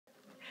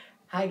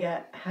Hi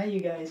you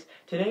guys.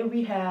 Today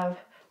we have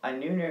a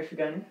new Nerf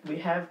gun. We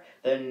have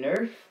the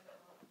Nerf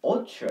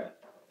Ultra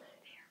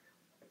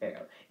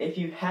Pharaoh. If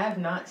you have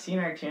not seen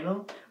our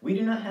channel, we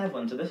do not have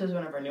one, so this is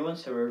one of our new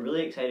ones, so we're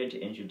really excited to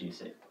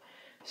introduce it.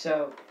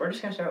 So, we're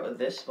just going to start with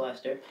this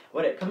blaster.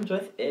 What it comes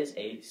with is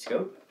a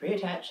scope,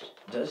 pre-attached,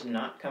 does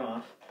not come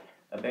off,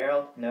 a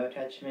barrel, no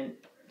attachment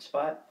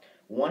spot,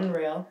 one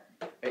rail,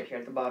 right here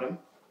at the bottom.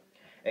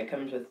 It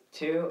comes with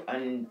two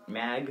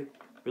mag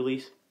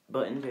release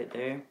buttons right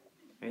there.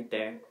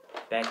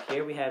 Back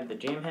here we have the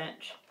jam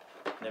hatch,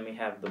 then we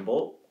have the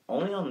bolt,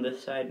 only on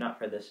this side, not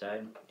for this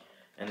side,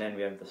 and then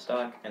we have the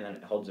stock, and then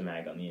it holds a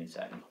mag on the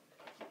inside.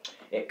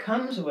 It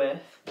comes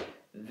with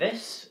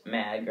this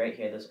mag right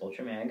here, this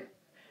Ultra Mag.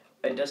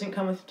 It doesn't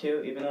come with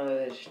two, even though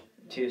there's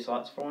two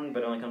slots for one,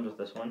 but it only comes with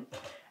this one.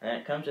 And then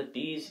it comes with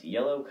these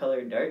yellow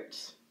colored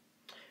darts,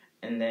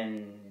 and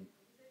then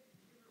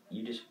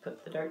you just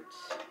put the darts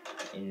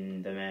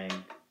in the mag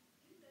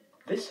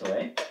this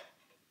way,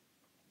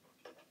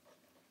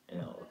 and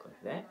it'll look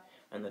like that,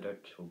 and the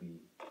darts will be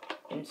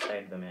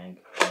inside the mag,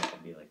 and it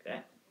will be like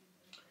that.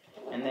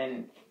 And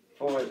then,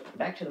 for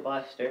back to the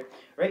blaster,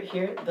 right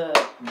here, the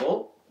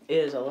bolt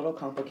is a little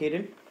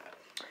complicated,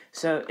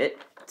 so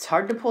it's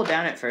hard to pull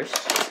down at first,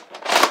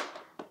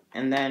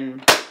 and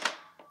then,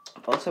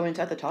 also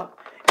inside the top,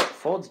 it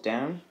folds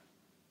down,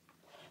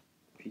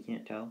 if you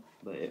can't tell,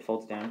 but it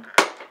folds down,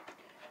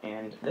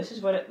 and this is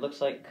what it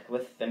looks like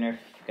with the Nerf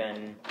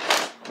gun,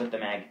 with the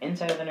mag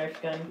inside of the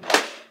Nerf gun.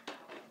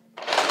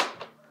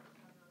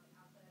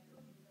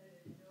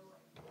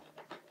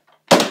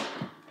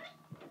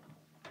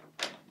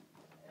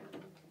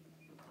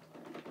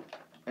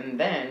 And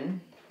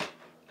then,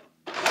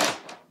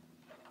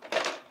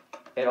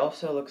 it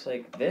also looks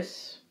like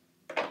this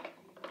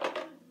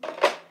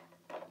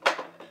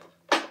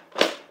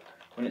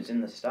when it's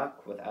in the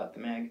stock without the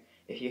mag.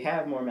 If you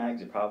have more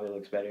mags, it probably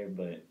looks better,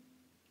 but,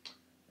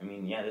 I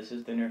mean, yeah, this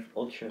is the Nerf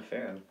Ultra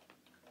Pharaoh.